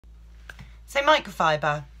So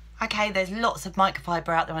microfibre, okay, there's lots of microfibre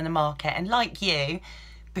out there on the market, and like you,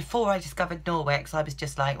 before I discovered Norwex, I was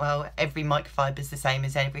just like, well, every microfibre is the same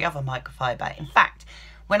as every other microfibre. In fact,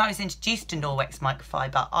 when I was introduced to Norwex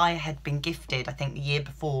microfibre, I had been gifted, I think the year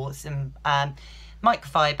before, some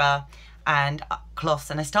microfibre and cloths,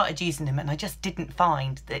 and I started using them, and I just didn't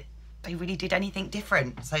find that they really did anything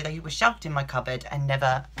different. So they were shoved in my cupboard and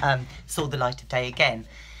never saw the light of day again,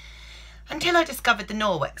 until I discovered the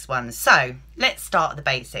Norwex ones. So let's start at the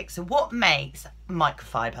basics. So what makes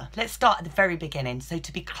microfibre? Let's start at the very beginning. So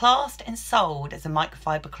to be classed and sold as a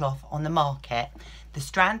microfibre cloth on the market, the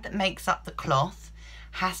strand that makes up the cloth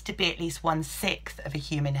has to be at least 1/6 of a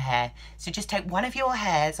human hair. So just take one of your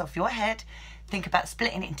hairs off your head, think about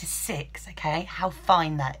splitting it into 6, okay? How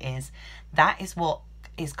fine that is. That is what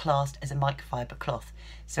is classed as a microfibre cloth.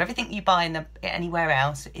 So everything you buy anywhere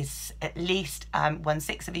else is at least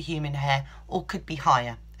 1/6 of a human hair, or could be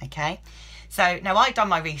higher, okay? So now I've done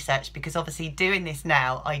my research, because obviously doing this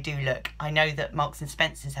now, I know that Marks and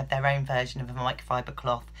Spencer's have their own version of a microfibre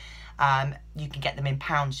cloth. You can get them in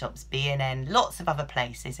pound shops, B&N, lots of other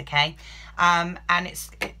places, okay? And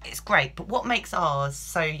it's great, but what makes ours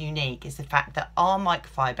so unique is the fact that our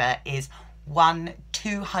microfibre is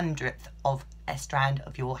 1/200th of a strand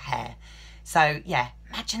of your hair. So yeah,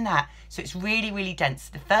 imagine that. So it's really, really dense.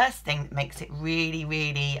 The first thing that makes it really,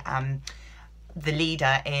 really the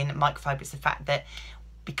leader in microfibre is the fact that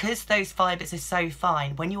because those fibres are so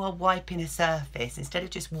fine, when you are wiping a surface, instead of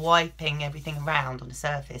just wiping everything around on the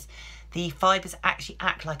surface, the fibres actually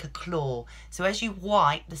act like a claw. So as you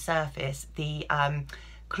wipe the surface, the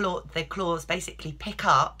claws basically pick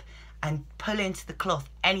up and pull into the cloth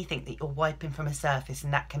anything that you're wiping from a surface,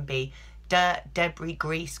 and that can be dirt, debris,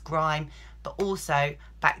 grease, grime, but also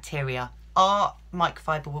bacteria. Our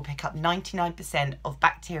microfibre will pick up 99% of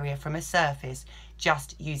bacteria from a surface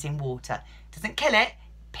just using water. Doesn't kill it,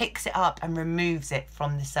 picks it up and removes it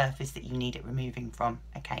from the surface that you need it removing from,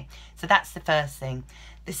 okay? So that's the first thing.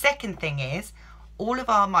 The second thing is, all of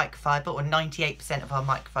our microfibre, or 98% of our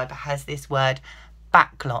microfibre, has this word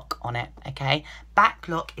backlock on it, okay?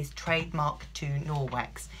 Backlock is trademark to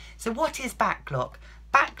Norwex. So what is backlock?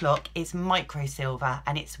 Backlock is microsilver,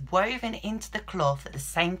 and it's woven into the cloth at the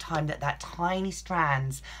same time that tiny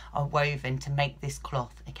strands are woven to make this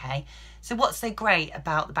cloth, okay? So what's so great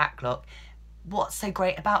about the backlock? What's so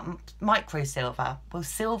great about microsilver? Well,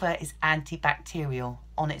 silver is antibacterial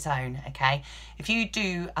on its own, okay? If you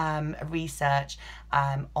do a research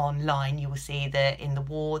online, you will see that in the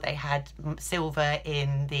war they had silver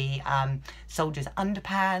in the soldiers'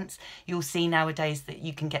 underpants. You'll see nowadays that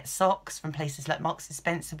you can get socks from places like Marks and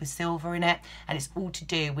Spencer with silver in it, and it's all to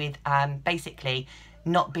do with basically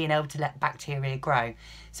not being able to let bacteria grow.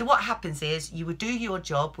 So what happens is, you would do your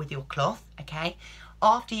job with your cloth, okay?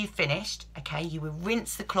 After you've finished, okay, you will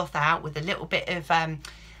rinse the cloth out with a little bit of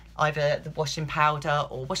either the washing powder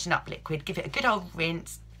or washing up liquid. Give it a good old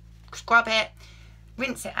rinse, scrub it,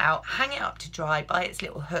 rinse it out, hang it up to dry by its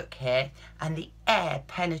little hook here, and the air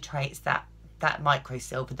penetrates that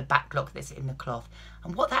microsilver, the backlock that's in the cloth.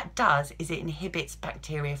 And what that does is it inhibits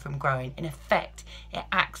bacteria from growing. In effect, it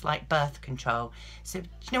acts like birth control. So do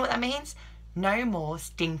you know what that means? No more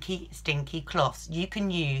stinky cloths. You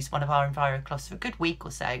can use one of our Enviro cloths for a good week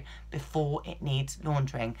or so before it needs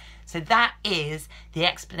laundering. So that is the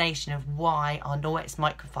explanation of why our Norwex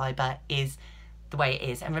microfibre is the way it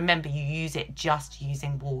is. And remember, you use it just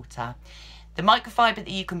using water. The microfibre that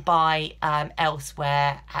you can buy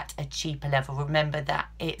elsewhere at a cheaper level, remember that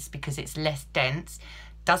it's because it's less dense,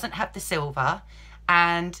 doesn't have the silver,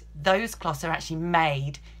 and those cloths are actually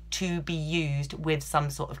made to be used with some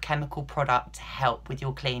sort of chemical product to help with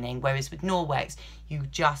your cleaning, whereas with Norwex you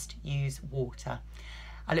just use water.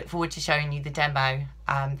 I look forward to showing you the demo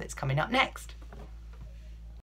that's coming up next.